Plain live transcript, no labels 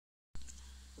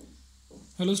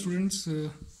Hello students,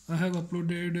 I have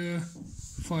uploaded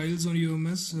files on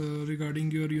UMS regarding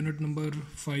your unit number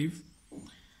 5,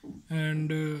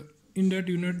 and in that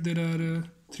unit there are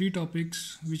 3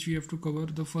 topics which we have to cover.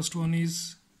 The first one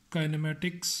is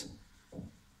kinematics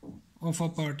of a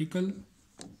particle.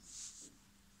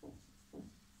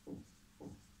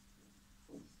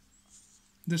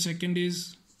 The second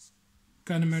is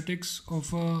kinematics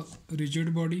of a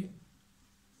rigid body.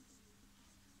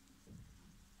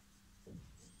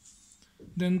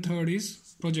 Then third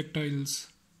is projectiles.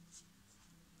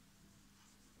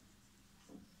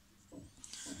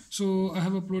 So I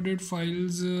have uploaded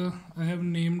files. I have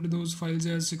named those files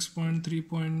as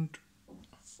 6.3.20,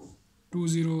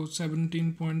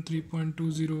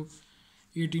 17.3.20,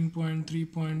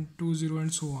 18.3.20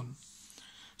 and so on.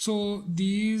 So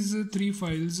these 3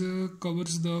 files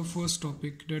covers the first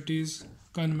topic, that is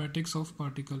kinematics of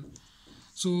particle.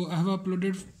 So I have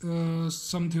uploaded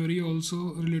some theory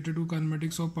also related to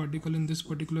kinematics of particle in this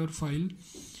particular file,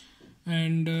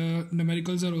 and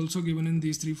numericals are also given in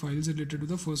these 3 files related to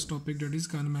the first topic, that is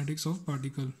kinematics of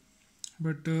particle.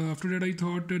 But after that I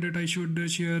thought that I should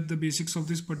share the basics of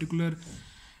this particular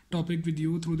topic with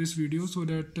you through this video, so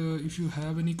that if you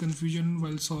have any confusion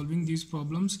while solving these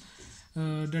problems,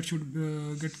 that should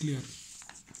get clear.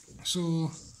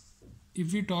 So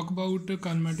if we talk about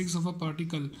kinematics of a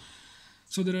particle,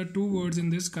 so there are 2 words in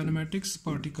this: kinematics,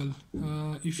 particle.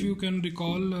 If you can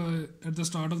recall, at the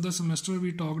start of the semester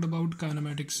we talked about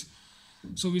kinematics.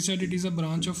 So we said it is a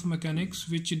branch of mechanics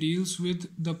which deals with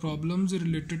the problems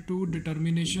related to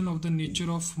determination of the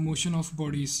nature of motion of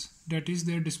bodies, that is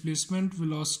their displacement,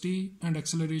 velocity and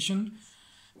acceleration,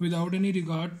 without any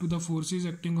regard to the forces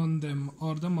acting on them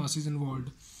or the masses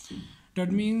involved.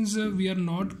 That means we are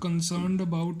not concerned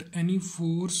about any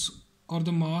force or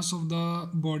the mass of the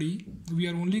body. We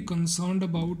are only concerned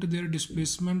about their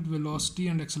displacement, velocity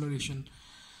and acceleration.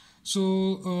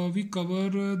 So we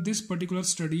cover this particular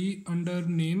study under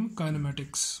name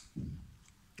kinematics.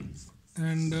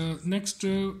 And next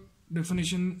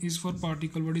definition is for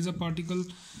particle. What is a particle?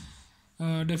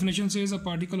 Definition says a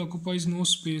particle occupies no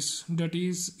space, that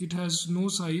is it has no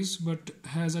size but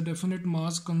has a definite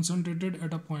mass concentrated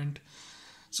at a point.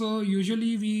 So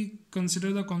usually we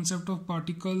consider the concept of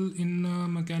particle in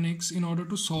mechanics in order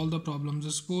to solve the problems.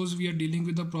 Suppose we are dealing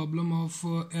with the problem of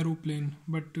aeroplane,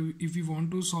 but if we want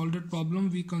to solve that problem,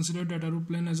 we consider that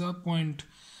aeroplane as a point.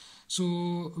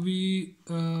 So we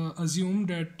assume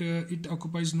that it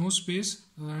occupies no space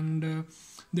and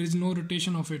there is no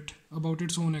rotation of it about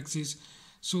its own axis,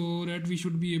 so that we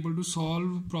should be able to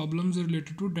solve problems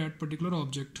related to that particular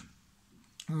object.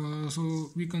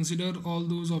 So we consider all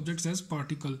those objects as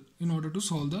particle in order to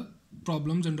solve the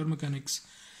problems under mechanics.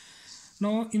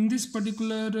 Now in this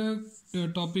particular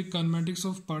topic, kinematics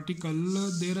of particle,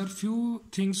 there are few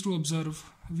things to observe.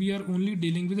 We are only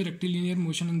dealing with rectilinear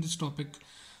motion in this topic.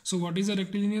 So what is a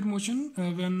rectilinear motion?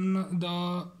 When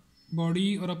the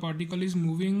body or a particle is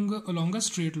moving along a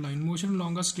straight line. Motion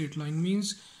along a straight line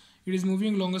means it is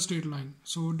moving along a straight line.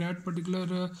 So that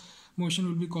particular motion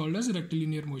will be called as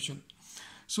rectilinear motion.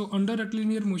 So under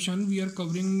rectilinear motion we are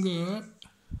covering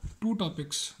 2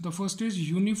 topics. The first is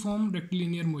uniform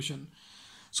rectilinear motion.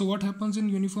 So what happens in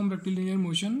uniform rectilinear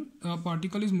motion? A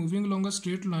particle is moving along a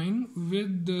straight line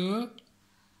with the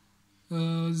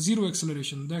zero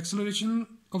acceleration. The acceleration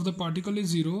of the particle is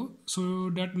 0, so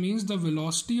that means the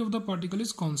velocity of the particle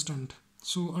is constant.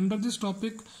 So under this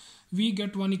topic we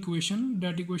get one equation.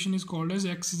 That equation is called as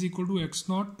x is equal to x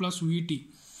naught plus vt,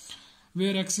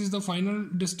 where x is the final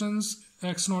distance,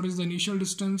 x naught is the initial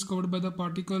distance covered by the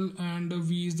particle, and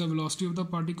v is the velocity of the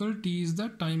particle, t is the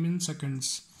time in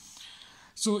seconds.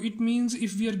 So it means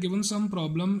if we are given some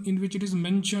problem in which it is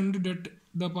mentioned that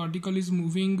the particle is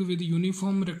moving with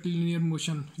uniform rectilinear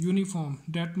motion, uniform,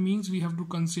 that means we have to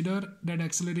consider that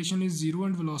acceleration is 0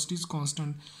 and velocity is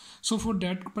constant. So for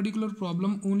that particular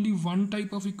problem only one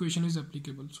type of equation is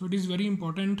applicable. So it is very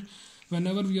important,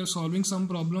 whenever we are solving some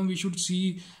problem, we should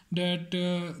see that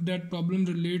that problem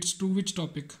relates to which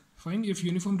topic. Fine. If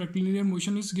uniform rectilinear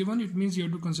motion is given, it means you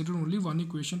have to consider only one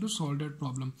equation to solve that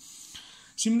problem.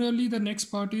 Similarly, the next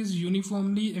part is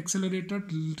uniformly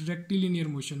accelerated rectilinear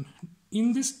motion.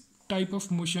 In this type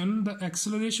of motion, the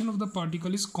acceleration of the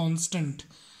particle is constant.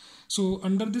 So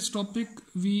under this topic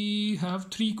we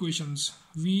have 3 equations.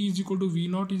 V is equal to v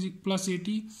naught plus at,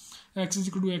 x is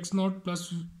equal to x naught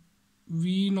plus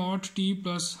v naught t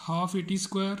plus half at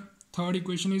square. Third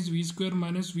equation is v square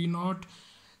minus v naught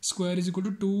square is equal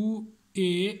to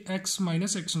 2a x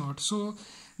minus x naught. So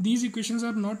these equations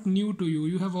are not new to you.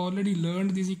 You have already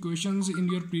learned these equations in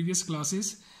your previous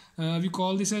classes. We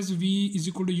call this as v is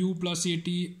equal to u plus at,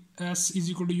 s is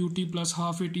equal to ut plus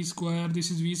half at square.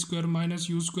 This is v square minus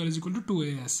u square is equal to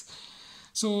 2as.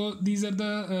 So these are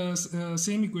the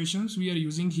same equations we are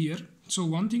using here. So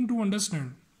one thing to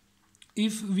understand,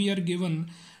 if we are given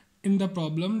in the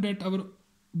problem that our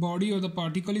body or the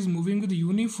particle is moving with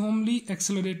uniformly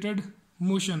accelerated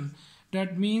motion,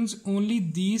 that means only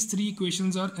these three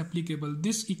equations are applicable.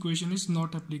 This equation is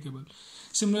not applicable.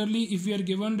 Similarly, if we are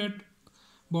given that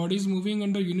body is moving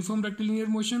under uniform rectilinear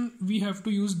motion, we have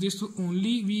to use this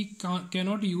only. We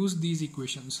cannot use these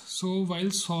equations. So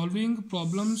while solving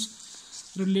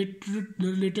problems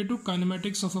related to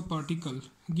kinematics of a particle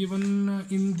given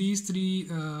in these three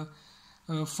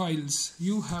files,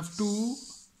 you have to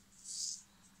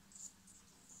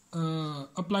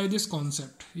apply this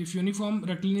concept. If uniform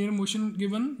rectilinear motion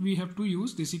given, we have to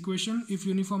use this equation. If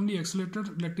uniformly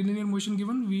accelerated rectilinear motion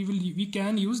given, we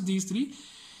can use these three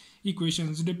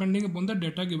equations depending upon the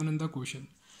data given in the question.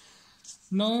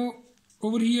 Now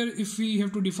over here, if we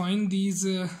have to define these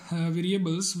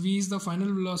variables, v is the final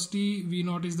velocity, v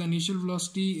naught is the initial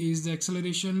velocity, is the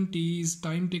acceleration, t is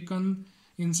time taken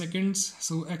in seconds,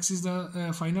 so x is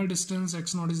the final distance,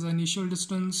 x naught is the initial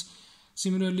distance.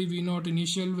 Similarly, v naught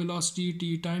initial velocity,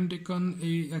 t time taken,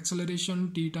 a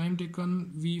acceleration, t time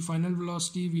taken, v final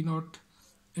velocity, v naught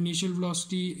initial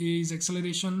velocity, a is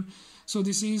acceleration. So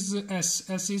this is s.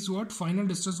 S is what? Final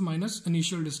distance minus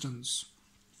initial distance.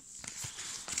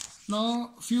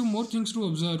 Now few more things to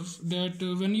observe, that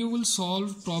when you will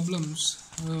solve problems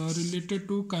related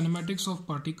to kinematics of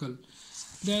particle,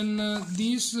 then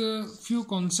these few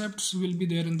concepts will be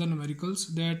there in the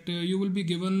numericals, that you will be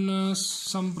given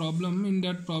some problem. In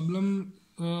that problem,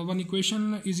 one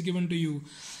equation is given to you,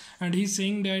 and he's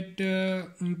saying that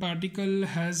particle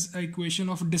has an equation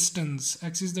of distance.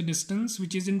 X is the distance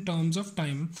which is in terms of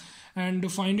time, and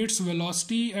find its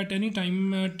velocity at any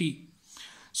time t.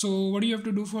 So what do you have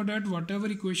to do for that? Whatever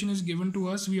equation is given to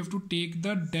us, we have to take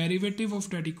the derivative of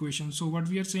that equation. So what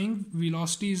we are saying,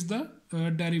 velocity is the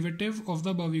derivative of the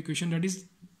above equation, that is,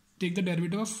 take the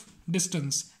derivative of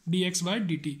distance, dx by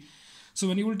dt. So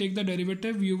when you will take the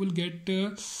derivative, you will get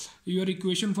your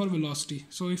equation for velocity.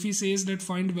 So if he says that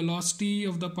find velocity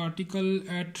of the particle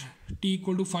at t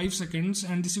equal to 5 seconds,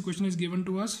 and this equation is given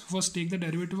to us, first take the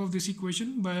derivative of this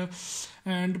equation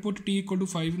and put t equal to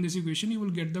 5 in this equation, you will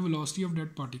get the velocity of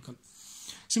that particle.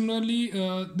 Similarly,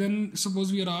 then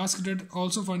suppose we are asked that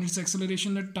also find its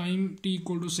acceleration at time t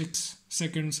equal to 6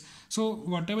 seconds. So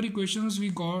whatever equation we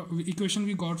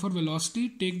got for velocity,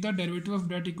 take the derivative of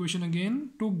that equation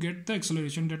again to get the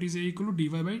acceleration, that is a equal to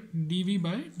dv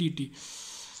by dt.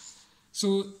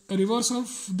 So a reverse of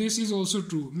this is also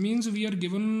true, means we are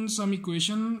given some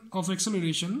equation of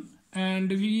acceleration and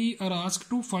we are asked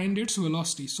to find its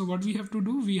velocity. So what we have to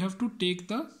do, we have to take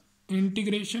the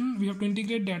integration, we have to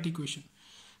integrate that equation.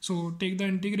 So take the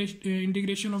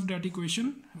integration of that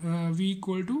equation, v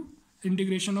equal to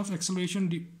integration of acceleration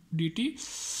dt.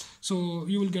 So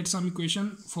you will get some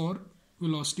equation for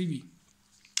velocity v.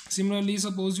 Similarly,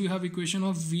 suppose you have equation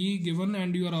of v given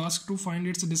and you are asked to find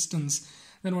its distance.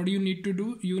 Then what do you need to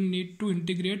do? You need to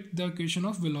integrate the equation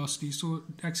of velocity. So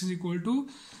x is equal to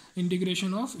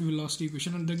integration of velocity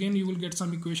equation, and again you will get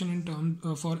some equation in term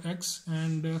for x,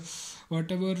 and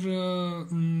whatever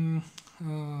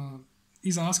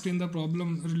is asked in the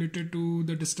problem related to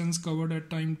the distance covered at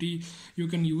time t, you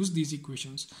can use these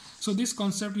equations. So this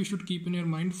concept you should keep in your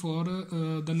mind for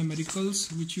the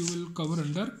numericals which you will cover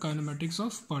under kinematics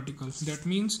of particles. That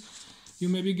means you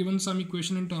may be given some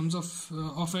equation in terms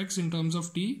of x in terms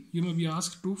of t. You may be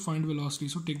asked to find velocity,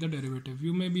 so take the derivative.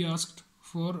 You may be asked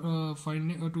for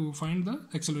to find the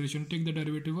acceleration, take the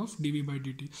derivative of dv by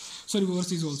dt. So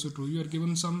reverse is also true. You are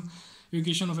given some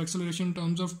equation of acceleration in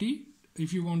terms of t.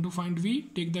 If you want to find v,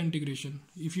 take the integration.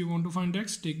 If you want to find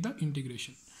x, take the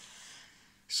integration.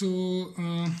 So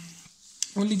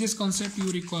only this concept you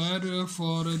require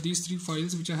for these three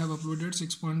files which I have uploaded: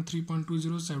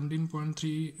 6.3.20,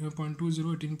 17.3.20,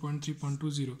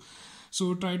 18.3.20.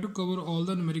 So try to cover all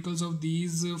the numericals of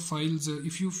these files.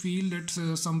 If you feel that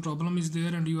some problem is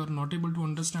there and you are not able to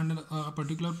understand a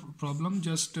particular problem,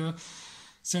 just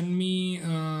send me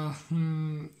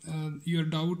your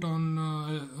doubt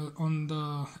on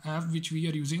the app which we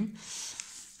are using,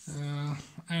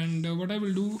 and what I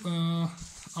will do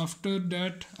after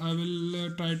that, I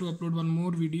will try to upload one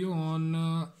more video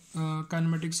on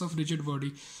kinematics of rigid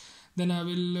body. Then I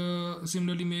will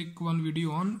similarly make one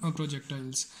video on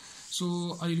projectiles.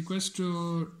 So I request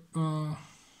to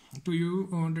you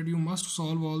that you must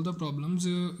solve all the problems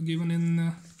given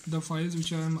in the files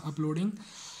which I am uploading.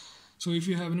 So if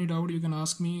you have any doubt, you can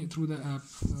ask me through the app.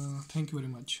 Thank you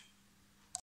very much.